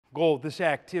goal of this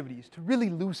activity is to really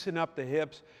loosen up the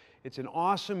hips. It's an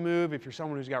awesome move if you're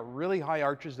someone who's got really high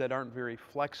arches that aren't very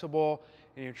flexible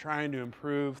and you're trying to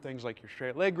improve things like your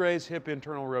straight leg raise, hip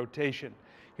internal rotation.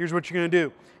 Here's what you're going to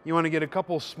do. You want to get a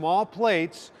couple small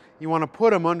plates. You want to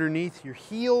put them underneath your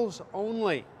heels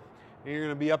only. And you're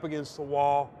going to be up against the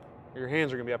wall. Or your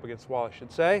hands are going to be up against the wall, I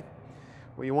should say.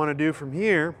 What you want to do from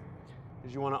here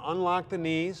is you want to unlock the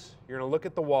knees. You're going to look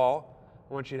at the wall.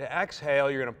 I want you to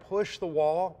exhale. You're going to push the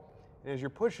wall. And as you're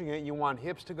pushing it, you want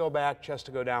hips to go back, chest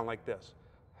to go down like this.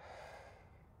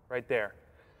 Right there.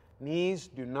 Knees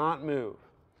do not move.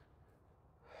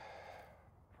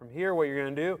 From here, what you're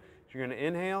going to do is you're going to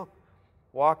inhale,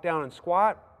 walk down and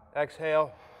squat,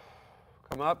 exhale,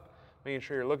 come up, making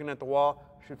sure you're looking at the wall.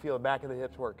 You should feel the back of the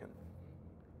hips working.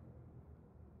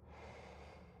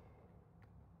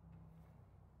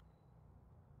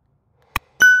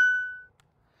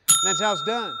 And that's how it's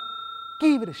done.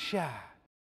 Give it a shot.